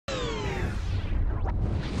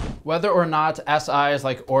Whether or not SIs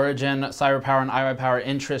like Origin, CyberPower, and iWiPower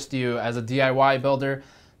interest you as a DIY builder,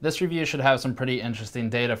 this review should have some pretty interesting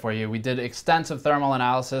data for you. We did extensive thermal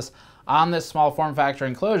analysis on this small form factor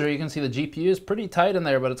enclosure. You can see the GPU is pretty tight in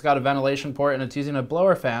there, but it's got a ventilation port and it's using a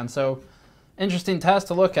blower fan. So interesting test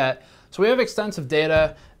to look at. So we have extensive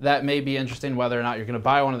data that may be interesting whether or not you're going to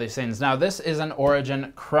buy one of these things. Now this is an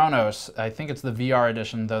Origin Chronos. I think it's the VR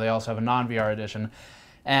edition, though they also have a non-VR edition.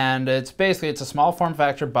 And it's a small form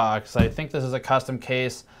factor box. I think this is a custom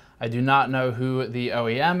case. I do not know who the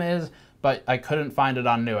OEM is, but I couldn't find it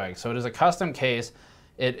on Newegg. So it is a custom case.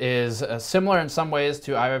 It is similar in some ways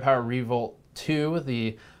to iWiPower Revolt 2,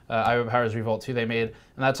 the iWiPower's Revolt 2 they made,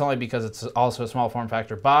 and that's only because it's also a small form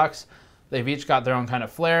factor box. They've each got their own kind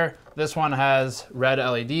of flair. This one has red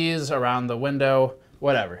LEDs around the window,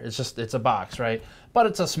 whatever. It's a box, right? But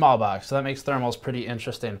it's a small box, so that makes thermals pretty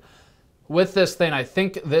interesting. With this thing, I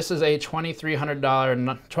think this is a $2,300,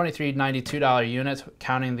 $2,392 unit,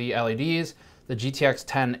 counting the LEDs, the GTX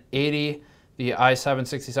 1080, the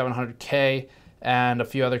i7-6700K, and a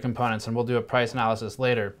few other components, and we'll do a price analysis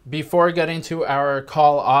later. Before getting to our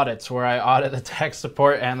call audits, where I audit the tech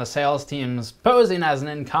support and the sales teams posing as an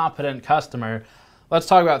incompetent customer, let's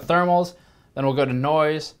talk about thermals, then we'll go to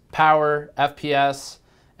noise, power, FPS,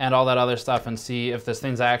 and all that other stuff and see if this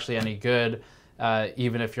thing's actually any good,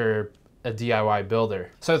 even if you're a DIY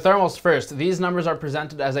builder. So thermals first. These numbers are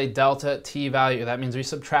presented as a delta T value. That means we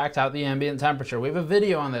subtract out the ambient temperature. We have a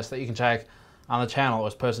video on this that you can check on the channel. It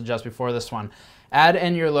was posted just before this one. Add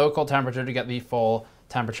in your local temperature to get the full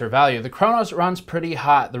temperature value. The Chronos runs pretty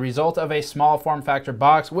hot. The result of a small form factor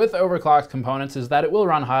box with overclocked components is that it will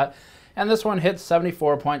run hot, and this one hits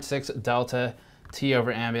 74.6 delta T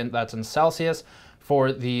over ambient. That's in Celsius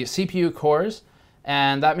for the CPU cores.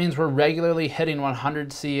 And that means we're regularly hitting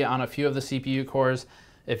 100C on a few of the CPU cores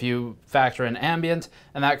if you factor in ambient,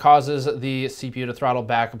 and that causes the CPU to throttle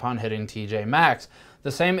back upon hitting TJ max.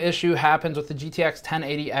 The same issue happens with the GTX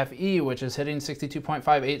 1080 Fe, which is hitting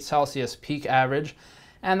 62.58 Celsius peak average,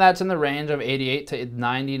 and that's in the range of 88 to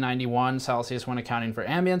 90, 91 Celsius when accounting for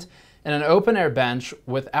ambient. In an open air bench,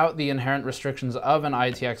 without the inherent restrictions of an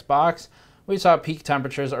ITX box, we saw peak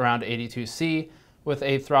temperatures around 82C with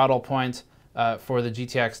a throttle point for the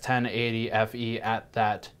GTX 1080 Fe at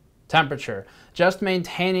that temperature. Just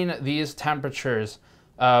maintaining these temperatures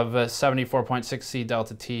of 74.6 C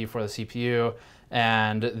delta T for the CPU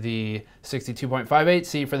and the 62.58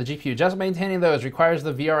 C for the GPU, just maintaining those requires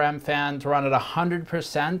the VRM fan to run at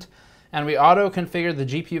 100%, and we auto-configured the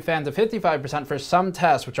GPU fan to 55% for some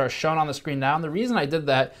tests, which are shown on the screen now. And the reason I did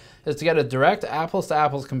that is to get a direct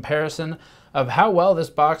apples-to-apples comparison of how well this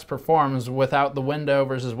box performs without the window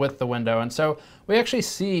versus with the window. And so we actually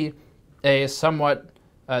see a somewhat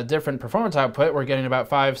different performance output. We're getting about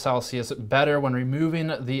 5 Celsius better when removing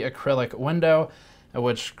the acrylic window,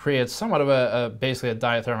 which creates somewhat of basically a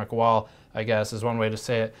diathermic wall, I guess is one way to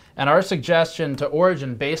say it. And our suggestion to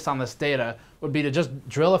Origin based on this data would be to just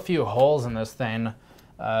drill a few holes in this thing.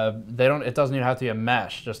 It doesn't even have to be a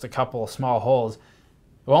mesh, just a couple of small holes.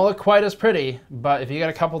 It won't look quite as pretty, but if you get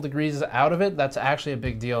a couple degrees out of it, that's actually a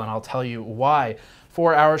big deal, and I'll tell you why.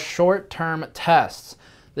 For our short-term tests,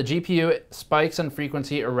 the GPU spikes in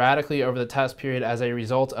frequency erratically over the test period as a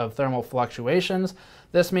result of thermal fluctuations.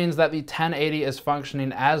 This means that the 1080 is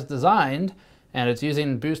functioning as designed, and it's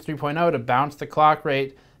using Boost 3.0 to bounce the clock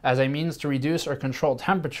rate as a means to reduce or control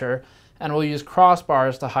temperature, and we'll use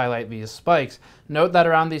crossbars to highlight these spikes. Note that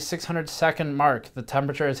around the 600-second mark, the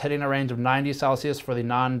temperature is hitting a range of 90 Celsius for the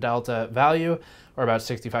non-delta value, or about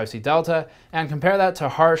 65 C delta, and compare that to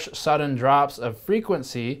harsh, sudden drops of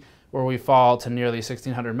frequency, where we fall to nearly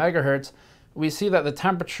 1600 megahertz. We see that the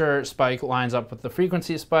temperature spike lines up with the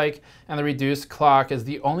frequency spike, and the reduced clock is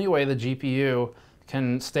the only way the GPU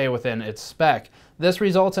can stay within its spec. This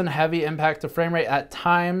results in heavy impact to frame rate at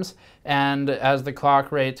times, and as the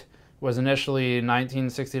clock rate was initially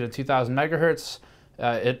 1960 to 2000 megahertz,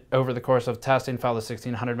 it over the course of testing fell to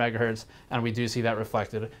 1600 megahertz, and we do see that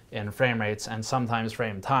reflected in frame rates and sometimes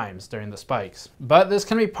frame times during the spikes. But this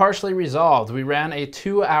can be partially resolved. We ran a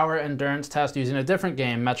 2-hour endurance test using a different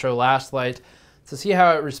game, Metro Last Light, to see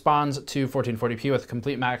how it responds to 1440p with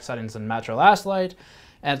complete max settings in Metro Last Light,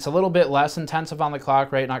 and it's a little bit less intensive on the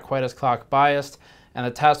clock rate, not quite as clock biased, and the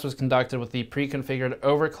test was conducted with the pre-configured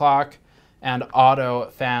overclock and auto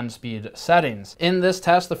fan speed settings. In this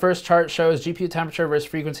test, the first chart shows GPU temperature versus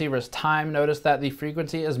frequency versus time. Notice that the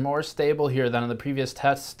frequency is more stable here than in the previous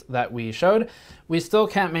test that we showed. We still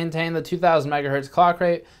can't maintain the 2000 megahertz clock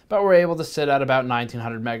rate, but we're able to sit at about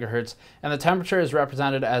 1900 megahertz. And the temperature is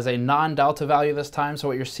represented as a non-delta value this time, so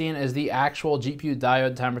what you're seeing is the actual GPU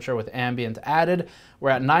diode temperature with ambient added. We're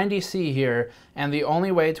at 90 C here, and the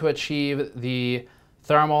only way to achieve the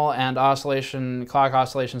thermal and clock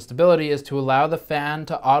oscillation stability is to allow the fan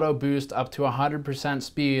to auto boost up to 100%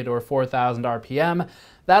 speed or 4000 RPM.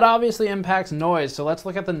 That obviously impacts noise, so let's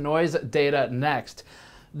look at the noise data next.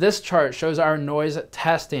 This chart shows our noise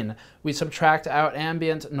testing. We subtract out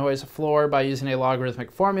ambient noise floor by using a logarithmic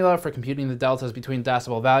formula for computing the deltas between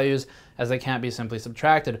decibel values, as they can't be simply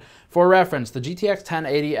subtracted. For reference, the GTX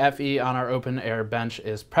 1080 FE on our open air bench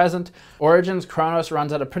is present. Origin's Chronos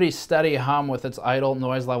runs at a pretty steady hum with its idle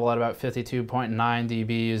noise level at about 52.9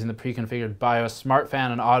 dB using the pre-configured BIOS smart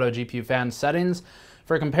fan and auto GPU fan settings.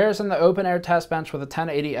 For comparison, the open air test bench with a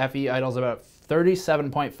 1080 FE idles about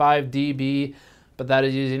 37.5 dB, but that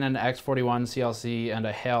is using an X41 CLC and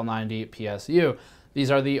a HAL 90 PSU.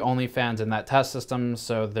 These are the only fans in that test system,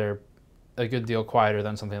 so they're a good deal quieter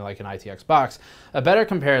than something like an ITX box. A better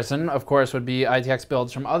comparison, of course, would be ITX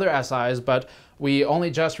builds from other SIs, but we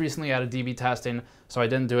only just recently added DB testing, so I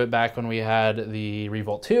didn't do it back when we had the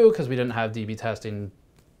Revolt 2 because we didn't have DB testing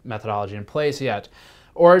methodology in place yet.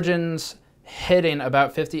 Origin's hitting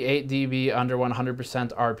about 58 dB under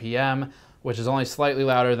 100% RPM, which is only slightly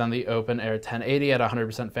louder than the open air 1080 at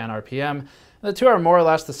 100% fan RPM. The two are more or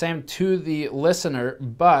less the same to the listener,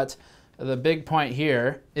 but the big point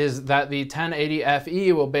here is that the 1080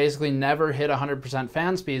 FE will basically never hit 100%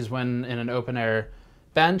 fan speeds when in an open air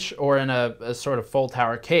bench or in a sort of full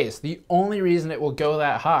tower case. The only reason it will go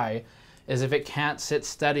that high is if it can't sit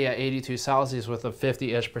steady at 82 Celsius with a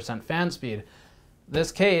 50-ish% fan speed.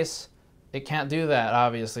 This case, it can't do that,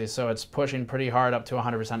 obviously, so it's pushing pretty hard up to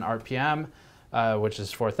 100% RPM, which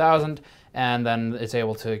is 4000, and then it's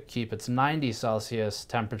able to keep its 90 Celsius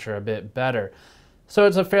temperature a bit better. So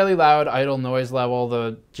it's a fairly loud idle noise level.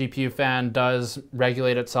 The GPU fan does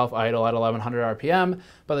regulate itself idle at 1100 RPM,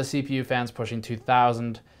 but the CPU fan's pushing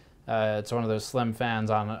 2000. It's one of those slim fans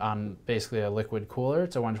on basically a liquid cooler.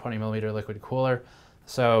 It's a 120 millimeter liquid cooler.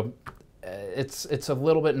 So it's a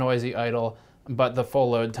little bit noisy idle, but the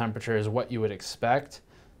full load temperature is what you would expect.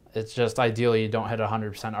 It's just ideally you don't hit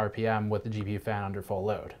 100% RPM with the GPU fan under full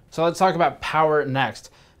load. So let's talk about power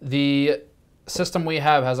next. The system we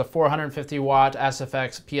have has a 450 watt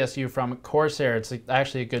SFX PSU from Corsair. It's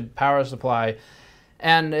actually a good power supply,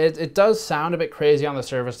 and it does sound a bit crazy on the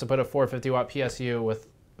surface to put a 450 watt PSU with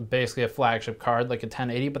basically a flagship card like a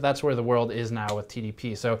 1080, but that's where the world is now with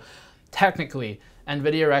TDP. So technically,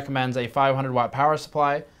 NVIDIA recommends a 500 watt power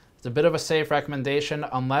supply. It's a bit of a safe recommendation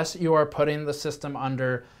unless you are putting the system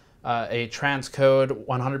under a transcode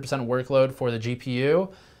 100% workload for the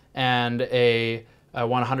GPU and a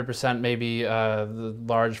 100% maybe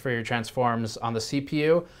large Fourier transforms on the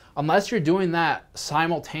CPU. Unless you're doing that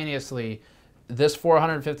simultaneously, this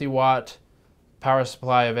 450 watt power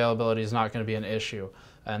supply availability is not going to be an issue.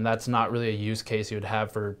 And that's not really a use case you would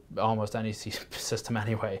have for almost any system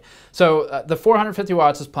anyway. So the 450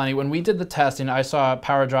 watts is plenty. When we did the testing, I saw a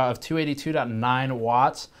power draw of 282.9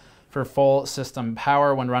 watts for full system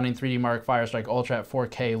power when running 3D Mark Firestrike Ultra at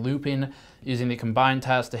 4K looping using the combined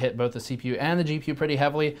test to hit both the CPU and the GPU pretty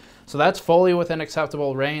heavily. So that's fully within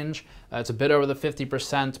acceptable range. It's a bit over the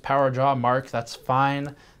 50% power draw mark. That's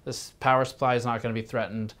fine. This power supply is not going to be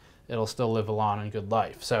threatened. It'll still live a long and good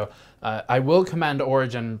life. So I will commend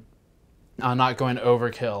Origin on not going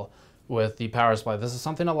overkill with the power supply. This is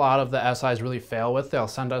something a lot of the SIs really fail with. They'll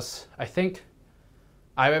send us, I think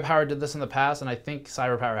iWayPower did this in the past, and I think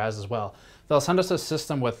CyberPower has as well. They'll send us a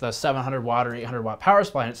system with a 700 watt or 800 watt power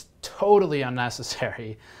supply, and it's totally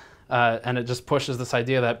unnecessary. And it just pushes this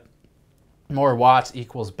idea that more watts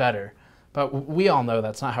equals better. But we all know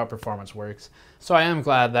that's not how performance works. So I am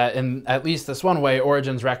glad that in at least this one way,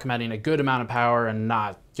 Origin's recommending a good amount of power and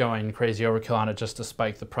not going crazy overkill on it just to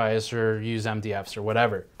spike the price or use MDFs or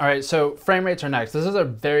whatever. All right, so frame rates are next. This is a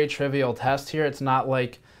very trivial test here. It's not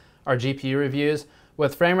like our GPU reviews.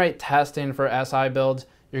 With frame rate testing for SI builds,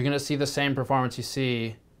 you're gonna see the same performance you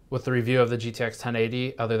see with the review of the GTX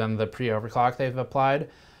 1080, other than the pre-overclock they've applied,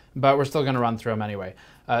 but we're still gonna run through them anyway.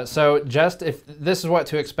 So just if this is what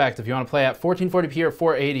to expect, if you want to play at 1440p or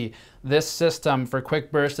 480, this system for quick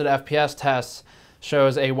bursted FPS tests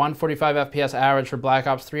shows a 145 FPS average for Black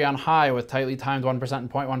Ops 3 on high with tightly timed 1%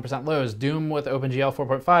 and 0.1% lows. Doom with OpenGL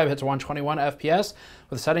 4.5 hits 121 FPS.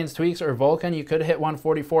 With settings tweaks or Vulkan, you could hit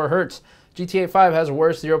 144 Hz. GTA 5 has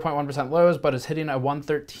worse 0.1% lows, but is hitting a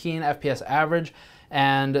 113 FPS average.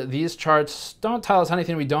 And these charts don't tell us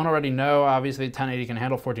anything we don't already know. Obviously, 1080 can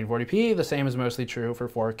handle 1440p. The same is mostly true for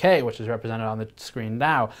 4K, which is represented on the screen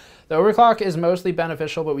now. The overclock is mostly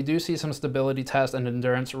beneficial, but we do see some stability tests and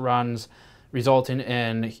endurance runs resulting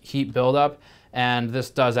in heat buildup. And this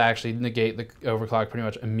does actually negate the overclock pretty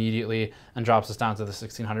much immediately and drops us down to the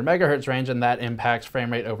 1600 megahertz range, and that impacts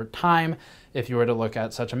frame rate over time if you were to look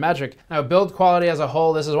at such a metric. Now, build quality as a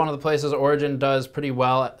whole, this is one of the places Origin does pretty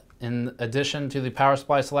well. In addition to the power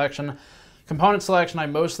supply selection, component selection I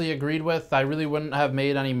mostly agreed with. I really wouldn't have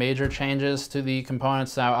made any major changes to the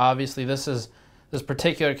components. Now, obviously, this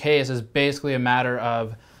particular case is basically a matter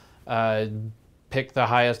of pick the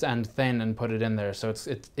highest end thing and put it in there. So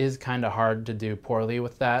it is kind of hard to do poorly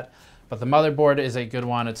with that. But the motherboard is a good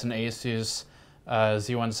one. It's an Asus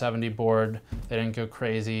Z170 board. They didn't go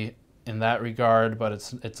crazy in that regard, but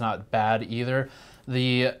it's not bad either.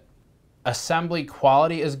 The assembly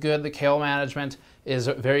quality is good. The cable management is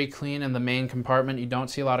very clean in the main compartment. You don't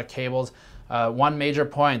see a lot of cables. One major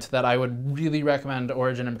point that I would really recommend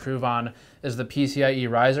Origin improve on is the PCIe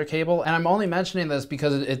riser cable. And I'm only mentioning this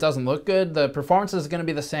because it doesn't look good. The performance is going to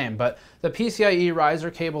be the same, but the PCIe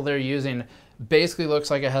riser cable they're using basically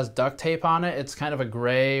looks like it has duct tape on it. It's kind of a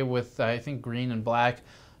gray with, I think, green and black.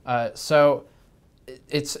 So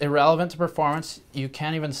it's irrelevant to performance. You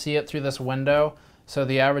can't even see it through this window. So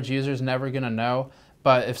the average user is never going to know.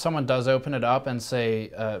 But if someone does open it up and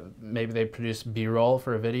say maybe they produce B-roll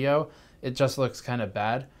for a video, it just looks kind of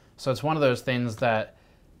bad. So it's one of those things that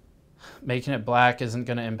making it black isn't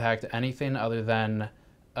going to impact anything other than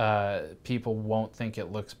people won't think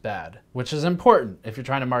it looks bad, which is important if you're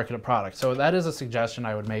trying to market a product. So that is a suggestion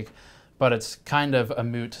I would make, but it's kind of a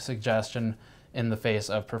moot suggestion in the face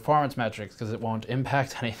of performance metrics because it won't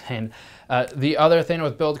impact anything. The other thing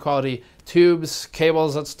with build quality, tubes,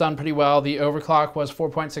 cables, that's done pretty well. The overclock was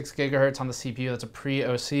 4.6 gigahertz on the CPU. That's a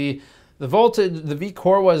pre-OC. The voltage, the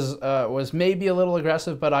V-core was maybe a little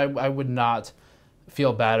aggressive, but I would not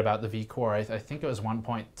feel bad about the V-core. I think it was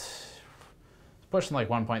pushing like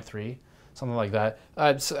 1.3, something like that.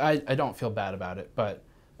 I don't feel bad about it, but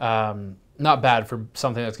not bad for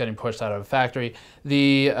something that's getting pushed out of a factory.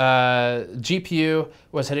 The GPU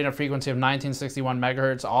was hitting a frequency of 1961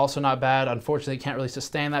 megahertz, also not bad. Unfortunately, can't really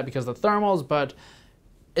sustain that because of the thermals, but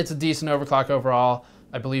it's a decent overclock overall.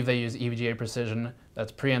 I believe they use EVGA Precision.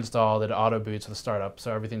 That's pre-installed. It auto boots with startup,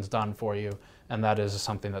 so everything's done for you, and that is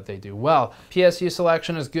something that they do well. Psu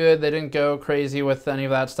Selection is good. They didn't go crazy with any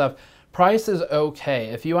of that stuff. Price is okay.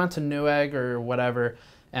 If you went to Newegg or whatever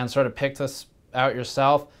and sort of picked this out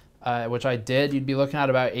yourself, which I did, you'd be looking at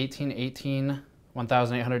about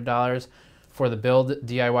 $1,800 for the build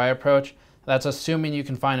DIY approach. That's assuming you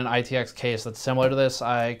can find an ITX case that's similar to this.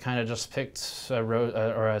 I kind of just picked a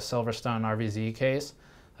Silverstone RVZ case.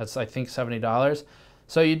 That's, I think, $70.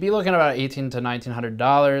 So you'd be looking at about $1,800 to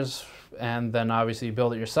 $1,900, and then obviously you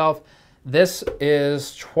build it yourself. This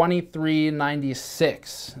is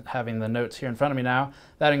 $23.96, having the notes here in front of me now.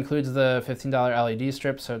 That includes the $15 LED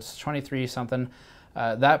strip, so it's $23 something.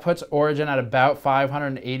 That puts Origin at about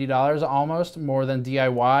 $580 almost, more than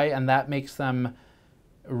DIY, and that makes them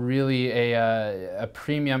really a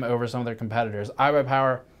premium over some of their competitors.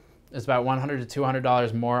 iWiPower is about $100 to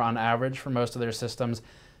 $200 more on average for most of their systems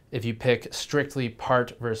if you pick strictly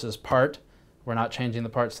part versus part. We're not changing the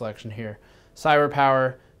part selection here.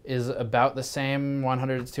 CyberPower is about the same,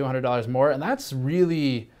 $100 to $200 more, and that's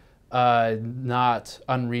really not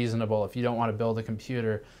unreasonable. If you don't want to build a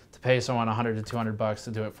computer, to pay someone $100 to $200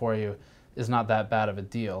 to do it for you is not that bad of a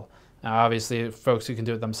deal. Now, obviously, folks who can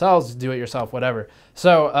do it themselves, do it yourself, whatever.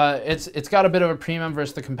 So it's got a bit of a premium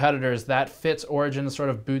versus the competitors. That fits Origin's sort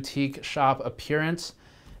of boutique shop appearance,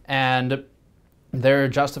 and their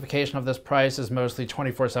justification of this price is mostly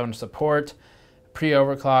 24/7 support,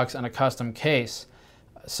 pre-overclocks, and a custom case.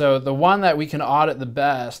 So the one that we can audit the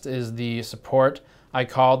best is the support. I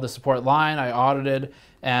called the support line, I audited,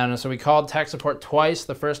 and so we called tech support twice.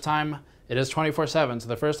 The first time, it is 24/7, so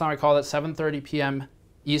the first time I called at 7:30 p.m.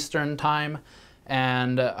 Eastern time,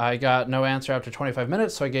 and I got no answer after 25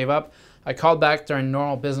 minutes, so I gave up. I called back during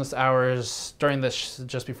normal business hours during this,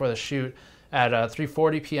 just before the shoot, at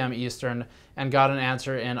 3:40 p.m. Eastern, and got an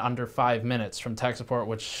answer in under 5 minutes from tech support,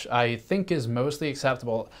 which I think is mostly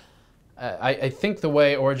acceptable. I think the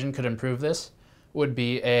way Origin could improve this would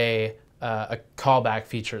be a callback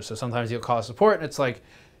feature. So sometimes you'll call support and it's like,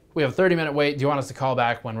 we have a 30-minute wait. Do you want us to call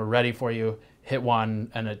back when we're ready for you? hit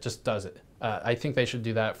 1 and it just does it. I think they should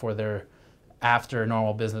do that for their after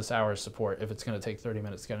normal business hours support if it's going to take 30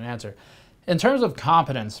 minutes to get an answer. In terms of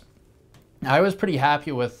competence, I was pretty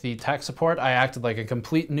happy with the tech support. I acted like a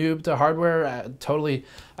complete noob to hardware.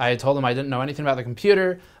 I told them I didn't know anything about the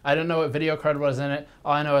computer. I didn't know what video card was in it.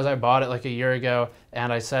 All I know is I bought it like a year ago,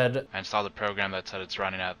 and I said I installed a program that said it's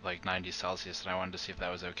running at like 90 Celsius, and I wanted to see if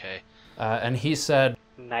that was okay. And he said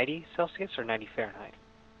 90 Celsius or 90 Fahrenheit?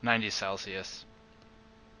 90 Celsius.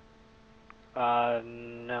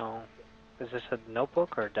 No. Is this a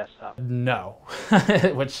notebook or a desktop? No,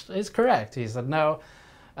 which is correct. He said no.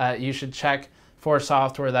 You should check for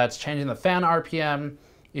software that's changing the fan RPM.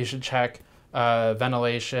 You should check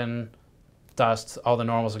ventilation, dust, all the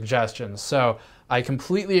normal suggestions. So I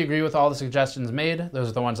completely agree with all the suggestions made. Those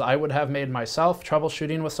are the ones I would have made myself,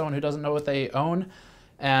 troubleshooting with someone who doesn't know what they own.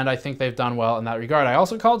 And I think they've done well in that regard. I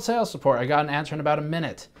also called sales support. I got an answer in about a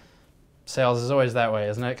minute. Sales is always that way,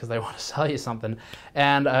 isn't it? Because they want to sell you something.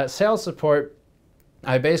 And sales support,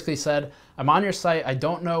 I basically said, I'm on your site. I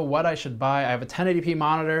don't know what I should buy. I have a 1080p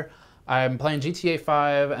monitor. I'm playing GTA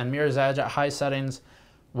 5 and Mirror's Edge at high settings.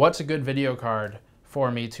 What's a good video card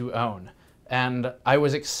for me to own? And I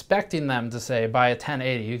was expecting them to say buy a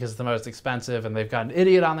 1080 because it's the most expensive and they've got an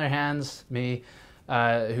idiot on their hands, me,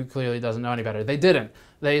 who clearly doesn't know any better. They didn't.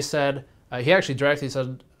 They said, he actually directly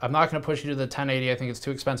said, I'm not going to push you to the 1080. I think it's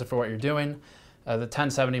too expensive for what you're doing. The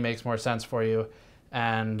 1070 makes more sense for you.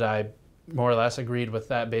 And I more or less agreed with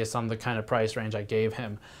that based on the kind of price range I gave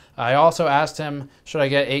him. I also asked him, should I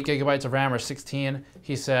get 8 gigabytes of RAM or 16?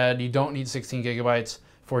 He said, you don't need 16 gigabytes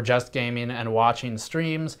for just gaming and watching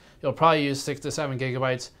streams. You'll probably use 6 to 7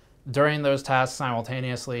 gigabytes during those tasks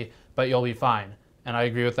simultaneously, but you'll be fine. And I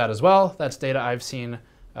agree with that as well. That's data I've seen.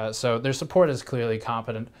 So their support is clearly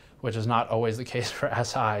competent, which is not always the case for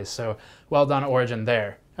SIs. So well done, Origin,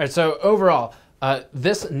 there. All right, so overall,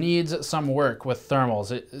 this needs some work with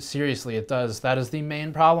thermals. Seriously, it does. That is the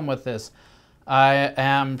main problem with this. I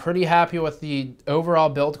am pretty happy with the overall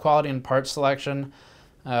build quality and part selection,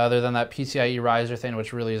 other than that PCIe riser thing,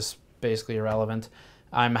 which really is basically irrelevant.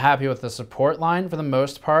 I'm happy with the support line for the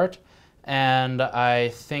most part, and I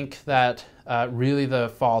think that really the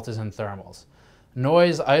fault is in thermals.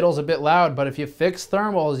 Noise, idle's a bit loud, but if you fix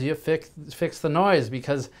thermals, you fix the noise,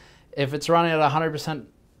 because if it's running at 100%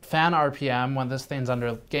 fan RPM when this thing's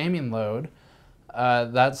under gaming load,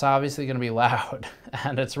 that's obviously going to be loud.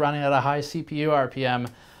 And it's running at a high CPU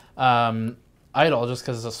RPM idle just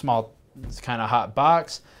because it's a small, it's kind of hot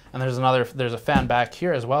box. And there's a fan back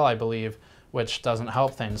here as well, I believe, which doesn't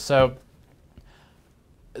help things. So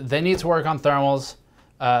they need to work on thermals.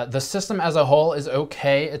 The system as a whole is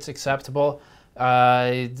okay, it's acceptable.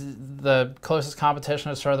 The closest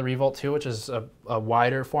competition is sort of the Revolt 2, which is a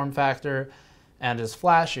wider form factor and is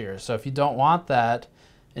flashier. So if you don't want that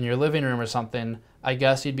in your living room or something, I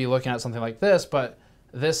guess you'd be looking at something like this, but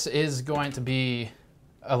this is going to be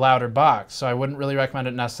a louder box, so I wouldn't really recommend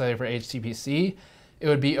it necessarily for HTPC. It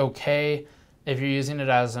would be okay if you're using it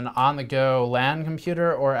as an on-the-go LAN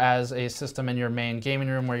computer or as a system in your main gaming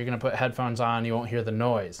room where you're going to put headphones on, you won't hear the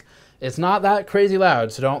noise. It's not that crazy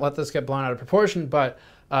loud, so don't let this get blown out of proportion, but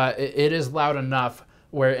it is loud enough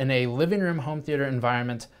where in a living room home theater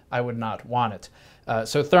environment, I would not want it.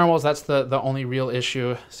 So thermals, that's the only real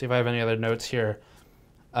issue. See if I have any other notes here.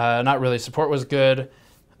 Not really. Support was good.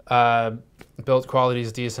 Build quality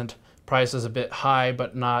is decent. Price is a bit high,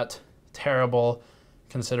 but not terrible,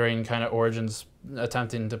 considering kind of Origin's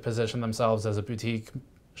attempting to position themselves as a boutique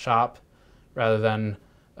shop rather than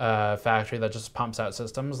a factory that just pumps out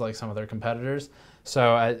systems like some of their competitors.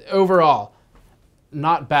 So overall,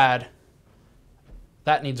 not bad.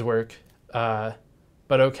 That needs work, but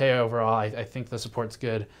okay overall. I think the support's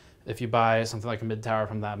good. If you buy something like a mid-tower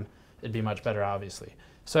from them, it'd be much better, obviously.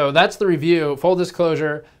 So that's the review. Full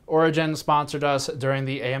disclosure, Origin sponsored us during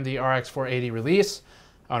the AMD RX 480 release.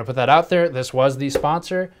 I want to put that out there. This was the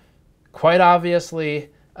sponsor. Quite obviously,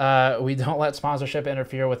 we don't let sponsorship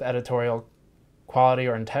interfere with editorial quality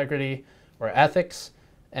or integrity or ethics.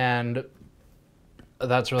 And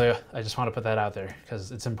that's really, I just want to put that out there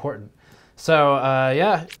because it's important. So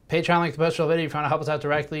yeah, Patreon link to the post video if you want to help us out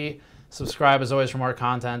directly. Subscribe as always for more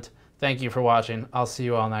content. Thank you for watching. I'll see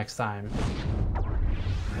you all next time.